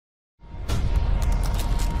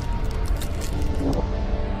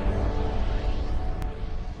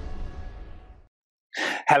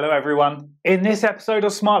Hello everyone, in this episode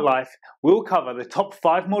of Smart Life we'll cover the top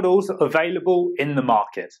 5 models available in the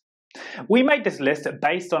market. We made this list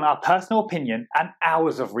based on our personal opinion and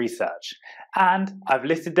hours of research, and I've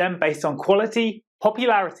listed them based on quality,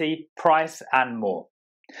 popularity, price and more.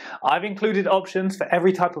 I've included options for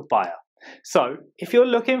every type of buyer, so if you're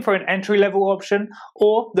looking for an entry-level option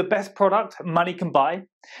or the best product money can buy,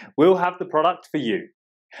 we'll have the product for you.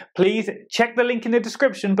 Please check the link in the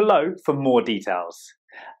description below for more details.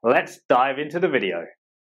 Let's dive into the video.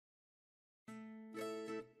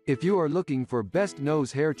 If you are looking for best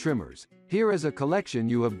nose hair trimmers, here is a collection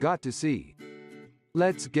you have got to see.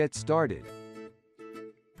 Let's get started.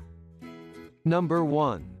 Number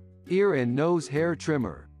 1. Ear and Nose Hair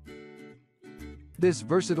Trimmer. This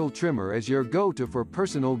versatile trimmer is your go-to for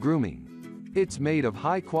personal grooming. It's made of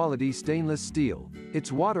high-quality stainless steel,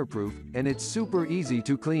 it's waterproof, and it's super easy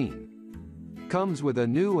to clean. Comes with a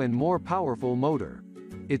new and more powerful motor.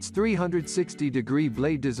 Its 360-degree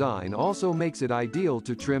blade design also makes it ideal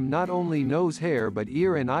to trim not only nose hair but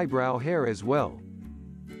ear and eyebrow hair as well.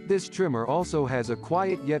 This trimmer also has a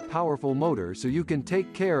quiet yet powerful motor so you can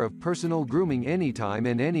take care of personal grooming anytime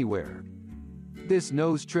and anywhere. This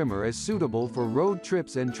nose trimmer is suitable for road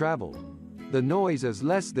trips and travel. The noise is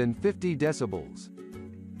less than 50 decibels.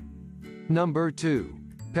 Number 2.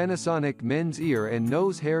 Panasonic Men's Ear and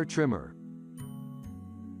Nose Hair Trimmer.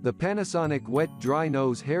 The Panasonic Wet Dry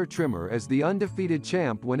Nose Hair Trimmer is the undefeated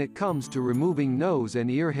champ when it comes to removing nose and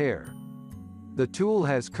ear hair. The tool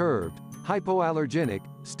has curved, hypoallergenic,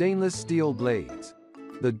 stainless steel blades.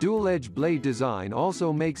 The dual-edge blade design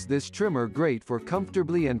also makes this trimmer great for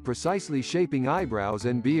comfortably and precisely shaping eyebrows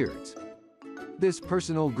and beards. This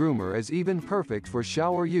personal groomer is even perfect for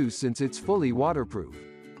shower use since it's fully waterproof.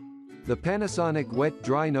 The Panasonic Wet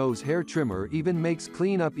Dry Nose Hair Trimmer even makes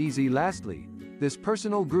cleanup easy. Lastly, this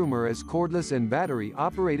personal groomer is cordless and battery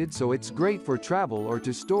operated, so it's great for travel or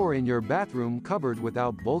to store in your bathroom cupboard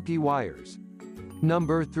without bulky wires.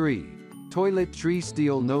 Number 3. ToiletTree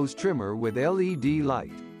Steel Nose Trimmer with LED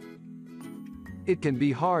Light. It can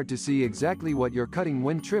be hard to see exactly what you're cutting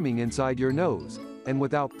when trimming inside your nose, and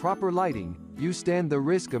without proper lighting, you stand the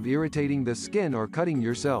risk of irritating the skin or cutting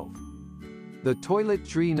yourself. The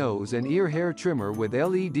ToiletTree Nose and Ear Hair Trimmer with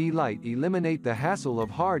LED light eliminate the hassle of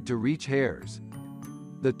hard-to-reach hairs.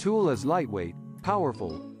 The tool is lightweight,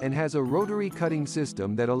 powerful, and has a rotary cutting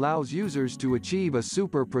system that allows users to achieve a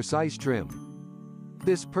super precise trim.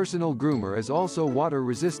 This personal groomer is also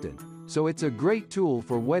water-resistant, so it's a great tool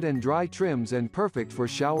for wet and dry trims and perfect for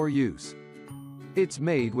shower use. It's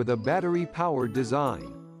made with a battery-powered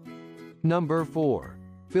design. Number 4.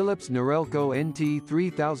 Philips Norelco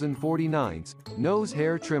NT3049 Nose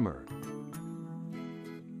Hair Trimmer.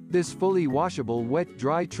 This fully washable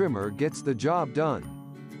wet-dry trimmer gets the job done.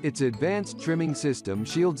 Its advanced trimming system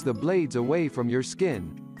shields the blades away from your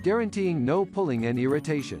skin, guaranteeing no pulling and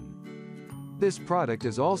irritation. This product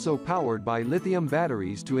is also powered by lithium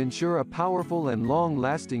batteries to ensure a powerful and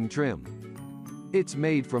long-lasting trim. It's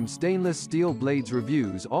made from stainless steel blades.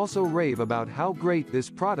 Reviews also rave about how great this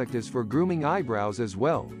product is for grooming eyebrows as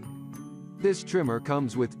well. This trimmer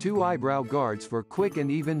comes with 2 eyebrow guards for quick and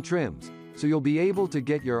even trims, so you'll be able to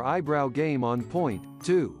get your eyebrow game on point,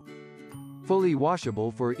 too. Fully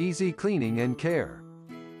washable for easy cleaning and care.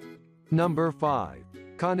 Number 5.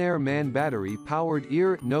 ConairMAN Battery-Powered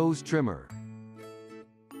Ear Nose Trimmer.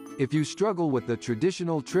 If you struggle with the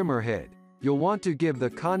traditional trimmer head, you'll want to give the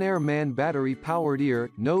ConairMAN Battery-Powered Ear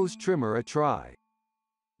Nose Trimmer a try.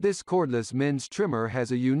 This cordless men's trimmer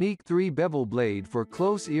has a unique 3-bevel blade for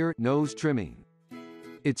close ear nose trimming.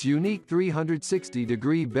 Its unique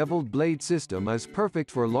 360-degree beveled blade system is perfect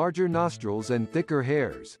for larger nostrils and thicker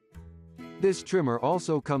hairs. This trimmer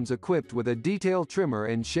also comes equipped with a detail trimmer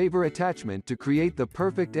and shaver attachment to create the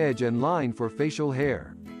perfect edge and line for facial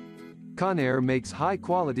hair. Conair makes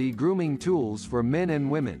high-quality grooming tools for men and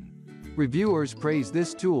women. Reviewers praise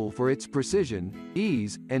this tool for its precision,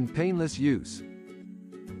 ease, and painless use.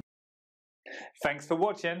 Thanks for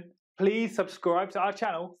watching. Please subscribe to our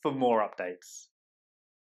channel for more updates.